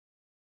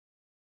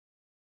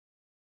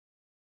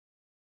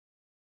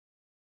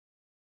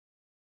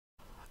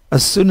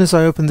As soon as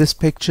I opened this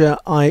picture,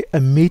 I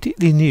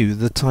immediately knew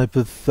the type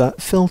of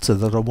filter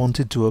that I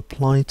wanted to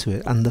apply to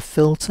it, and the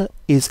filter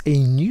is a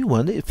new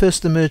one. It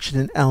first emerged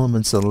in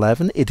Elements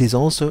 11. It is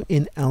also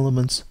in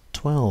Elements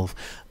 12.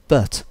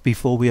 But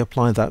before we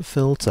apply that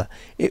filter,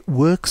 it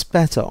works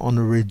better on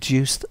a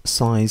reduced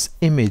size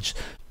image.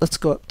 Let's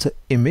go up to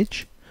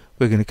Image.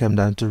 We're going to come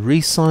down to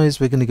Resize.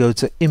 We're going to go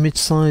to Image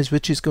Size,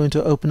 which is going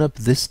to open up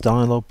this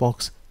dialog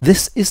box.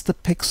 This is the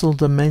pixel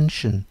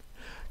dimension.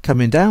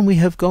 Coming down, we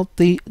have got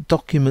the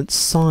document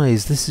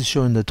size. This is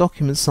showing the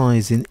document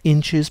size in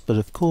inches, but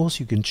of course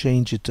you can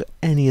change it to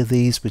any of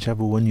these,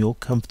 whichever one you're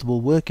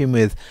comfortable working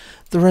with.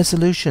 The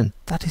resolution,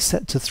 that is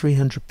set to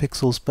 300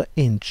 pixels per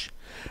inch.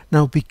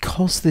 Now,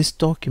 because this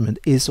document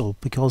is, or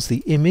because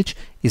the image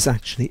is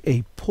actually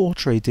a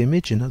portrait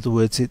image, in other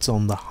words, it's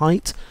on the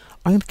height,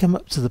 I'm going to come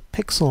up to the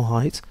pixel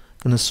height,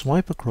 going to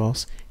swipe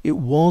across. It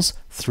was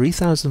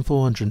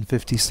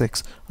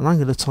 3456, and I'm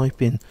going to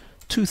type in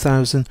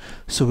 2000,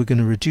 so we're going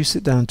to reduce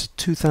it down to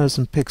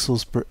 2000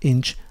 pixels per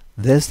inch.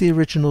 There's the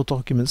original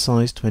document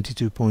size,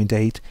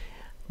 22.8.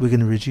 We're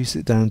going to reduce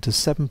it down to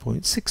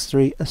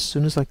 7.63 as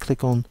soon as I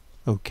click on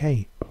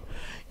OK.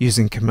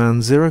 Using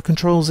Command 0,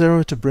 Control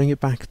 0 to bring it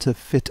back to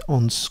fit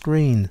on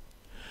screen.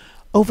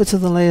 Over to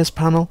the Layers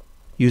panel,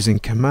 using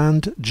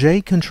Command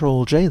J,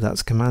 Control J,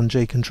 that's Command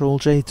J, Control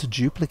J to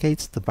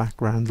duplicate the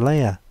background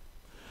layer.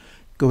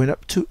 Going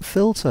up to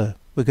Filter,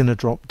 we're going to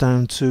drop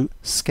down to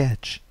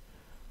Sketch.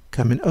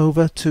 Coming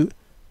over to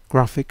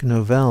Graphic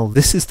Novelle.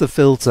 This is the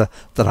filter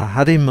that I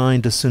had in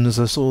mind as soon as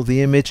I saw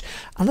the image.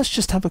 And let's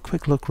just have a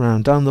quick look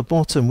around. Down the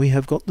bottom we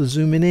have got the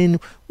zooming in,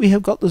 we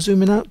have got the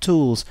zooming out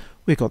tools,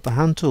 we've got the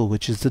hand tool,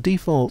 which is the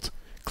default.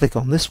 Click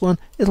on this one,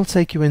 it'll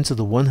take you into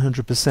the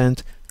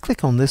 100%.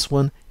 Click on this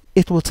one,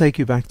 it will take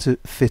you back to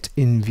fit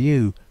in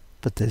view.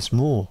 But there's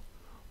more.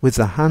 With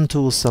the hand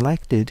tool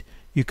selected,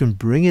 you can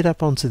bring it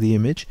up onto the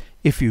image.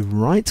 If you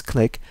right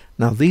click,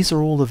 now these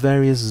are all the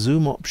various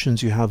zoom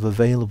options you have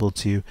available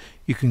to you.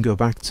 You can go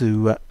back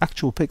to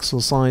actual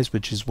pixel size,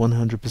 which is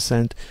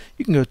 100%.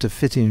 You can go to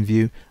fit in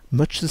view,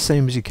 much the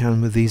same as you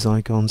can with these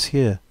icons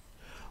here.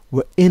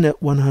 We're in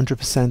at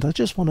 100%. I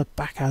just want to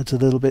back out a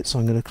little bit, so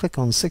I'm going to click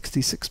on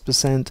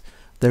 66%.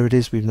 There it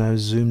is, we've now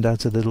zoomed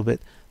out a little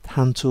bit.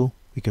 Hand tool,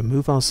 we can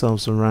move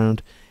ourselves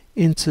around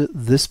into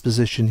this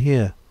position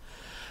here.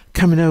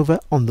 Coming over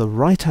on the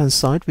right hand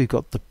side, we've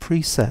got the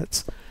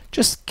presets.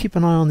 Just keep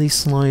an eye on these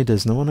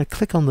sliders. Now when I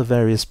click on the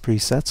various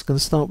presets, I'm going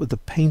to start with the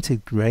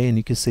painted grey, and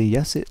you can see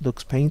yes, it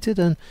looks painted,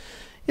 and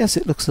yes,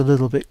 it looks a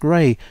little bit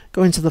grey.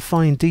 Go into the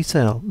fine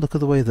detail. Look at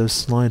the way those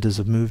sliders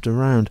have moved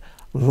around.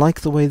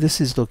 Like the way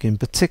this is looking,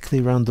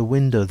 particularly around the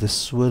window,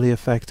 this swirly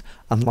effect,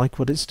 and like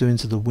what it's doing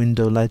to the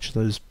window ledge,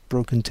 those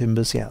broken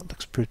timbers. Yeah, it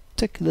looks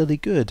particularly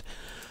good.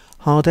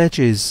 Hard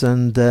edges,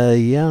 and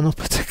yeah, I'm not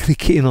particularly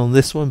keen on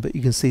this one, but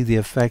you can see the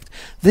effect.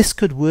 This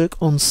could work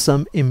on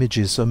some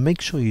images, so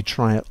make sure you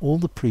try out all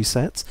the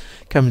presets.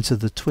 Coming to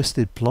the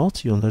twisted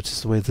plot, you'll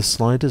notice the way the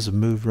sliders have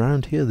moved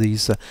around here.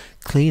 These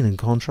clean and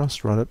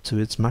contrast right up to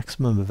its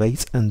maximum of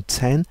 8 and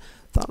 10.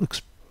 That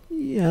looks,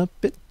 yeah, a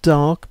bit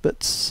dark,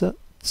 but some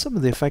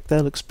of the effect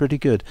there looks pretty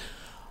good.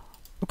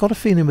 I've got a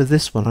feeling with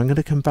this one, I'm going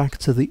to come back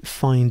to the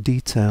fine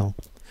detail.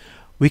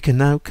 We can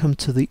now come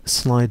to the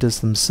sliders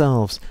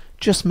themselves.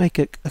 Just make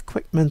a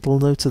quick mental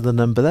note of the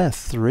number there,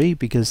 3,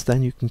 because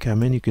then you can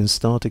come in, you can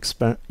start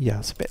yeah,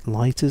 it's a bit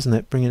light, isn't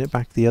it? Bringing it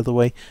back the other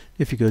way.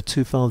 If you go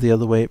too far the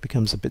other way, it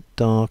becomes a bit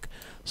dark.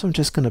 So I'm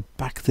just going to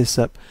back this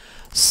up.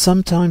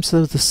 Sometimes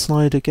though, the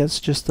slider gets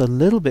just a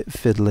little bit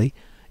fiddly.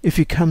 If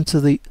you come to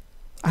the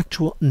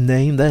actual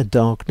name there,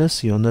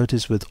 darkness, you'll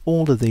notice with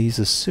all of these,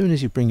 as soon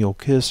as you bring your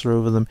cursor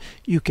over them,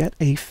 you get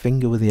a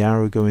finger with the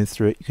arrow going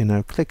through it. You can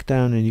now click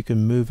down and you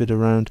can move it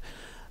around.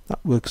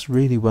 That works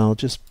really well.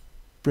 Just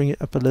bring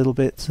it up a little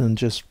bit and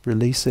just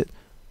release it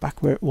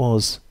back where it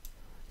was.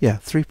 Yeah,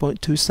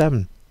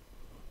 3.27.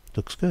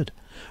 Looks good.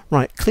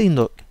 Right, clean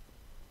look.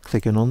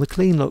 Clicking on the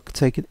clean look,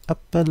 take it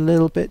up a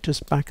little bit,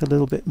 just back a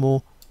little bit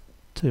more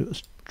to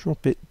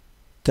drop it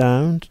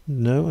down.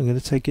 No, I'm going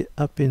to take it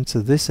up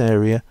into this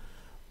area.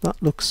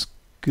 That looks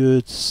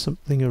good.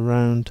 Something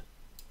around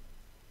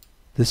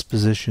this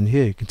position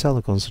here. You can tell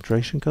the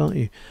concentration, can't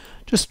you?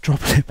 Just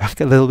dropping it back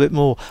a little bit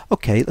more.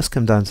 Okay, let's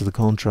come down to the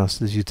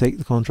contrast. As you take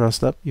the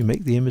contrast up, you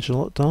make the image a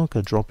lot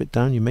darker. Drop it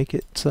down, you make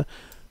it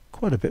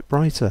quite a bit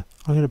brighter.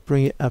 I'm going to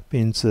bring it up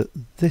into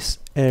this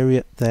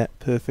area there.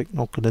 Perfect,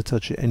 not going to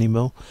touch it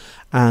anymore.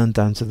 And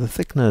down to the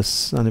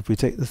thickness. And if we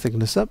take the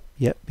thickness up,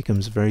 yep,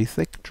 becomes very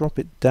thick. Drop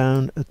it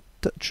down a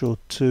touch or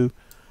two.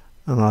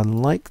 And I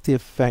like the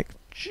effect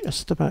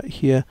just about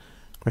here.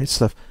 Great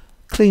stuff.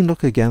 Clean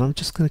look again. I'm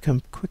just going to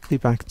come quickly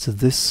back to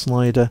this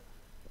slider,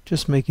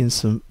 just making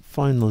some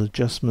final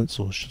adjustments,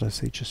 or should I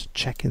say just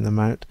checking them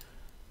out.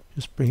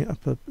 Just bring it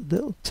up a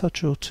little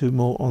touch or two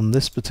more on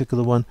this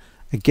particular one.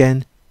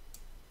 Again,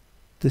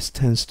 this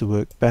tends to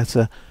work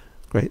better.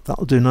 Great,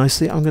 that'll do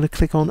nicely. I'm going to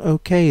click on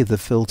OK. The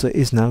filter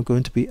is now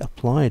going to be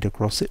applied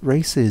across it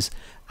races,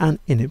 and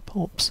in it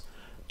pops.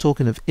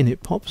 talking of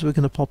init pops, we're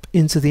going to pop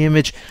into the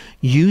image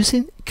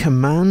using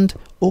Command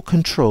or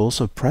Control.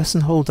 So press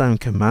and hold down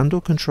Command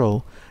or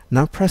Control.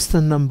 Now press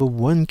the number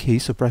 1 key,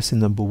 so pressing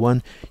number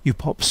 1, you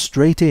pop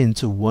straight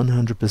into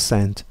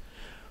 100%.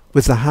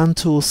 With the hand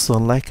tool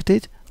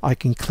selected, I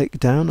can click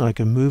down, I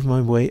can move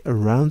my way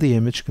around the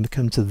image. I'm going to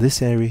come to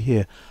this area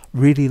here.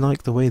 Really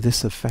like the way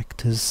this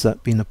effect has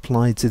been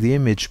applied to the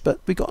image, but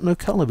we got no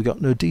color, we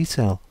got no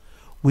detail.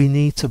 We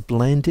need to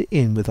blend it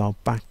in with our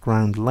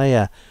background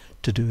layer.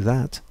 To do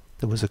that,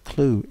 there was a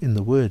clue in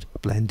the word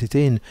blend it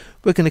in.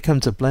 We're going to come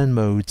to blend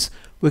modes.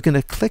 We're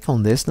going to click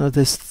on this. Now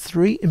there's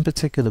 3 in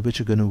particular which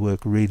are going to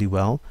work really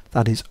well.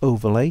 That is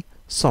overlay,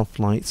 soft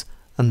lights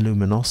and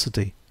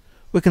luminosity.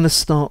 We're going to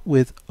start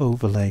with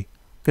overlay.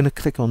 I'm going to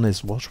click on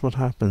this, watch what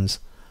happens.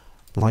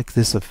 Like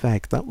this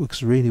effect, that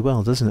works really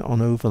well, doesn't it,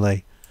 on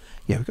overlay?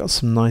 Yeah, we've got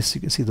some nice,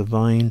 you can see the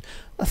vine,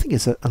 I think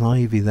it's an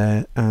ivy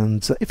there,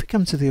 and if we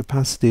come to the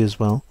opacity as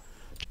well,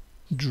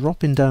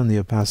 dropping down the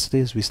opacity,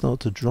 as we start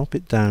to drop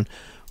it down,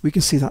 we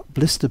can see that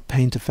blistered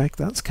paint effect,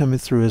 that's coming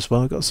through as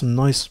well. We've got some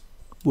nice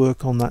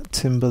work on that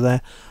timber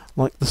there,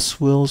 like the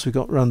swirls we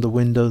got around the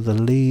window, the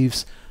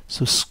leaves.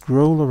 So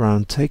scroll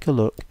around, take a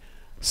look,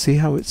 see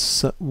how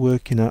it's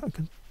working out.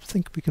 I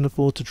think we can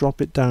afford to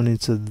drop it down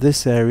into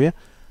this area,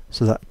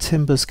 so that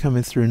timber's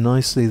coming through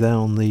nicely there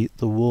on the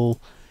wall.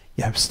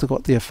 Yeah, I've still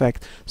got the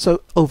effect.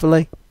 So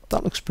overlay,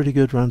 that looks pretty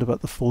good round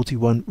about the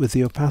 41 with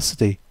the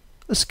opacity.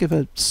 Let's give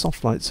a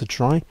soft lights a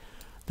try.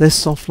 There's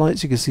soft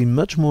lights, you can see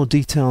much more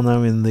detail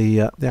now in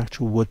the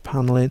actual wood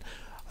paneling.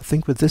 I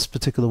think with this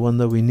particular one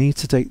though, we need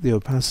to take the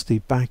opacity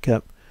back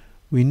up.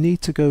 We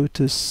need to go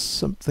to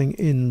something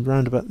in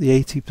round about the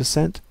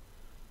 80%,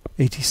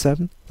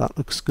 87, that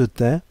looks good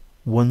there.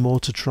 One more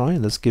to try,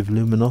 let's give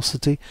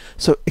luminosity.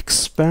 So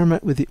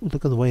experiment with it.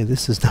 Look at the way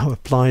this has now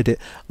applied it.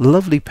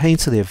 Lovely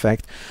painterly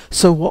effect.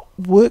 So what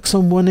works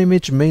on one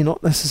image may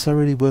not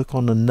necessarily work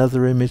on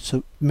another image,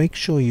 so make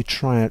sure you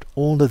try out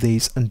all of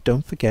these, and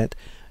don't forget,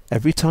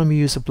 every time you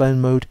use a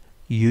blend mode,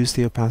 use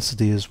the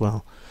opacity as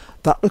well.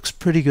 That looks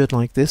pretty good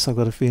like this. I've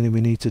got a feeling we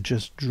need to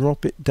just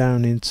drop it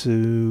down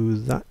into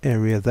that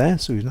area there.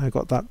 So we've now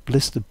got that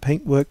blistered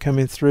paintwork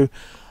coming through.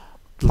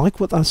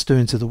 Like what that's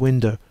doing to the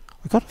window.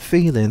 I've got a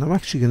feeling I'm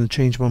actually going to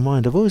change my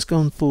mind. I've always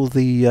gone for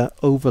the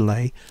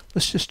overlay.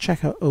 Let's just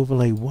check out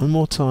overlay one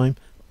more time.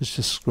 Let's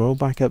just scroll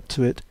back up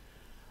to it.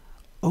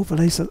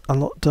 Overlay's a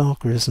lot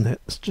darker, isn't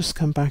it? Let's just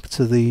come back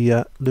to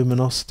the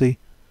luminosity.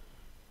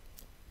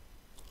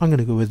 I'm going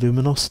to go with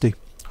luminosity.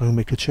 I'm going to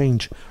make a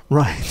change.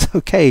 Right,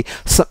 okay.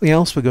 Something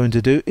else we're going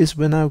to do is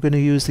we're now going to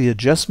use the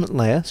adjustment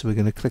layer. So we're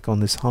going to click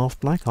on this half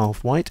black,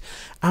 half white,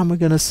 and we're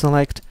going to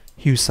select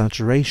hue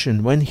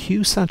saturation. When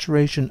hue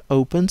saturation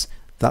opens,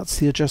 that's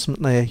the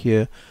adjustment layer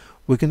here.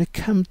 We're going to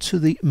come to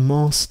the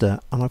master,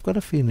 and I've got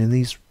a feeling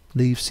these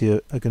leaves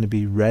here are going to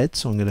be red,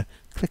 so I'm going to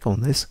click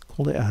on this,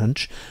 call it a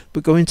hunch.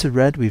 But going to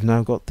red, we've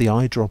now got the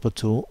eyedropper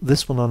tool.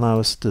 This will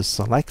allow us to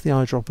select the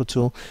eyedropper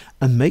tool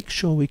and make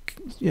sure we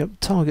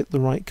target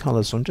the right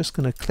color. So I'm just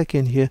going to click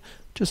in here,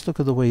 just look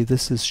at the way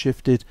this is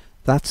shifted.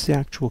 That's the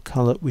actual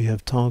color we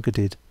have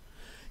targeted.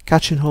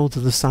 Catching hold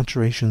of the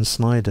saturation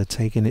slider,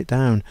 taking it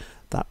down,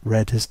 that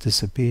red has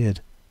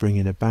disappeared,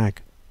 bringing it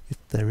back.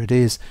 There it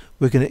is.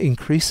 We're going to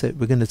increase it.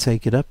 We're going to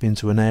take it up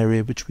into an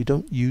area which we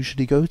don't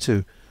usually go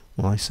to.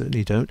 Well, I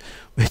certainly don't,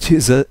 which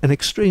is an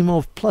extreme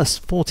of plus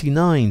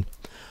 49.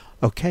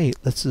 Okay,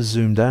 let's just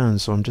zoom down.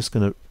 So I'm just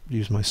going to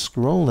use my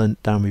scroll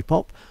and down we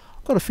pop.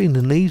 I've got a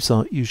feeling leaves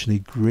aren't usually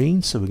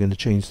green, so we're going to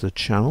change the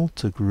channel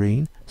to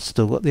green.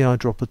 Still got the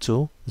eyedropper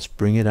tool. Let's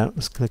bring it out.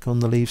 Let's click on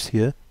the leaves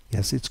here.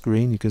 Yes, it's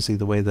green. You can see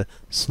the way the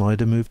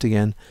slider moved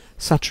again.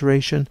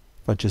 Saturation,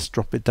 if I just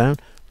drop it down,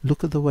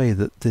 look at the way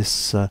that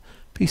this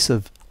piece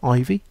of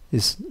ivy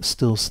is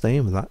still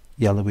staying with that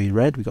yellowy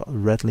red. We've got a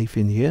red leaf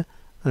in here,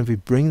 and if we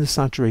bring the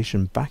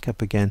saturation back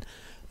up again,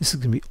 this is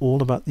going to be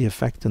all about the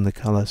effect and the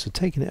color. So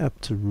taking it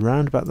up to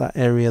round about that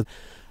area.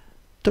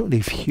 Don't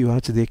leave hue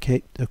out of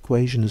the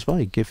equation as well.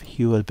 You give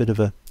hue a bit of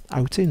a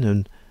outing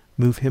and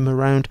move him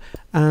around,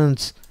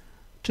 and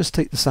just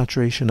take the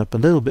saturation up a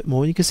little bit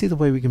more. You can see the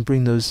way we can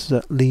bring those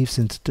leaves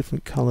into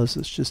different colors.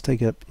 Let's just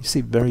take it up. You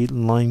see very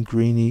lime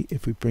greeny.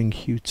 If we bring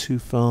hue too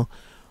far,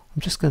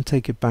 I'm just going to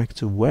take it back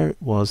to where it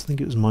was. I think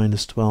it was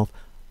 -12.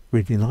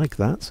 Really like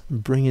that.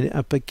 And bringing it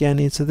up again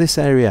into this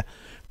area.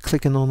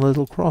 Clicking on a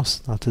little cross.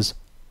 That has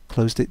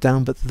closed it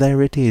down, but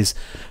there it is.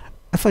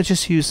 If I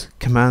just use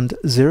Command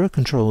 0,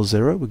 Control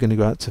 0, we're going to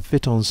go out to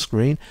fit on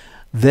screen.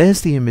 There's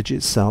the image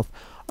itself.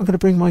 I'm going to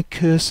bring my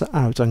cursor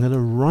out. I'm going to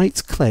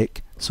right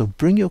click. So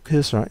bring your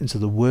cursor out into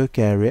the work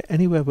area,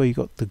 anywhere where you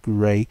got the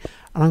grey,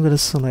 and I'm going to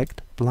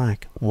select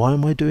black. Why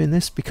am I doing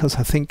this? Because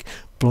I think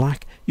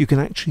black, you can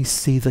actually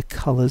see the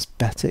colours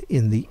better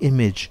in the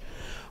image.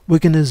 We're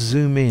going to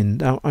zoom in.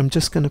 Now I'm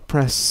just going to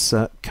press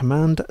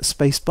Command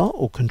spacebar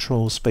or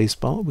Control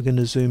spacebar. We're going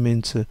to zoom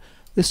into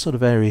this sort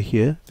of area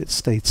here. If it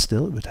stayed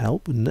still, it would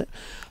help, wouldn't it?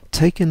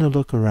 Taking a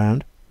look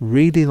around,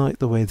 really like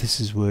the way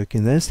this is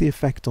working. There's the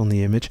effect on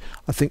the image.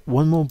 I think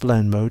one more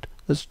blend mode.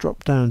 Let's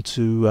drop down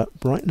to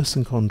brightness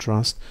and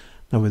contrast.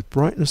 Now with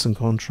brightness and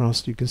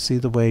contrast, you can see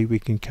the way we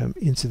can come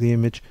into the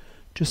image.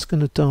 Just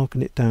going to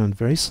darken it down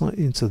very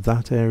slightly into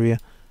that area.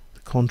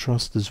 The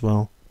contrast as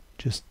well.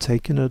 Just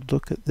taking a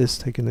look at this,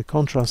 taking the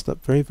contrast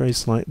up very, very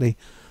slightly.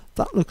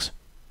 That looks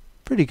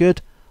pretty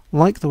good.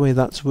 Like the way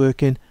that's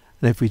working.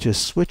 And if we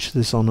just switch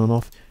this on and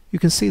off, you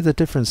can see the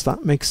difference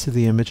that makes to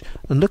the image.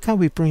 And look how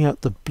we bring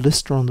out the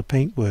blister on the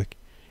paintwork.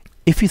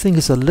 If you think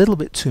it's a little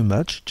bit too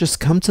much, just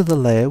come to the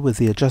layer with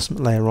the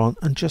adjustment layer on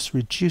and just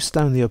reduce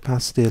down the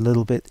opacity a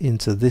little bit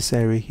into this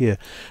area here.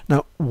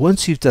 Now,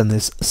 once you've done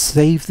this,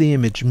 save the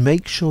image.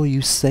 Make sure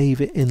you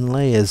save it in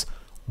layers.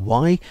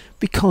 Why?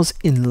 Because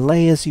in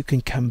layers you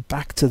can come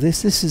back to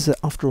this. This is,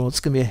 after all, it's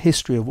going to be a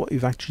history of what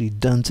you've actually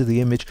done to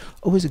the image.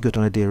 Always a good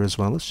idea as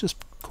well. Let's just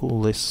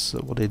call this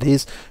what it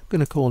is. I'm going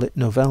to call it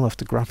Novelle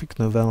after graphic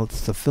novelle.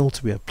 It's the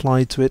filter we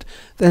applied to it.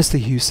 There's the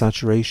hue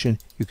saturation.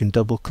 You can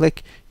double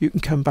click. You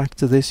can come back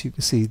to this. You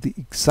can see the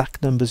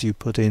exact numbers you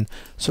put in.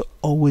 So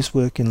always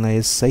work in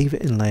layers. Save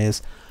it in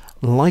layers.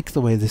 Like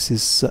the way this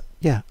is,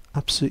 yeah,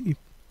 absolutely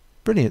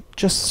brilliant.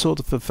 Just the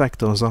sort of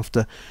effect I was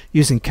after,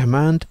 using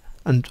Command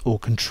and or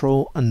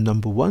Control and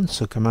number 1.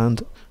 So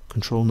Command,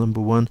 Control,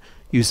 number 1,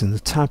 using the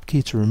Tab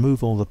key to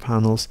remove all the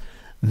panels.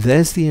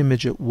 There's the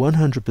image at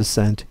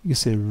 100%. You can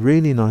see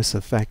really nice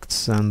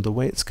effects and the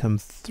way it's come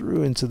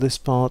through into this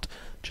part.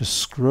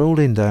 Just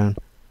scrolling down.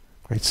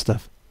 Great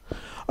stuff.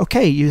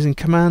 Okay, using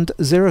Command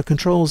 0,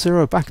 Control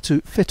 0, back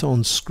to fit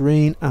on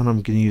screen, and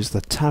I'm going to use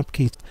the Tab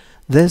key.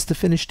 There's the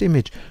finished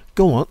image.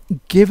 Go on,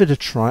 give it a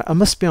try. I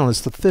must be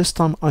honest, the first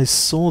time I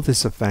saw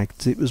this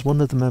effect, it was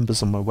one of the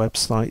members on my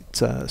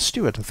website,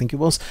 Stuart I think it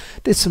was,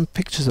 did some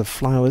pictures of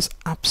flowers.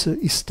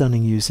 Absolutely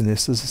stunning using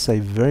this. As I say,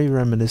 very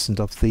reminiscent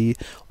of the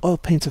oil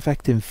paint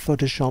effect in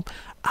Photoshop,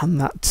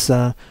 and that's,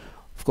 I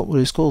forgot what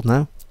it's called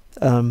now.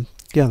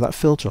 Yeah, that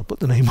filter, I'll put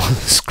the name on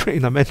the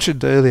screen I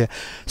mentioned earlier.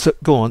 So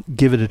go on,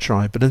 give it a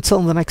try. But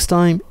until the next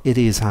time, it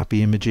is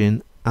happy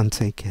imaging, and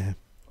take care.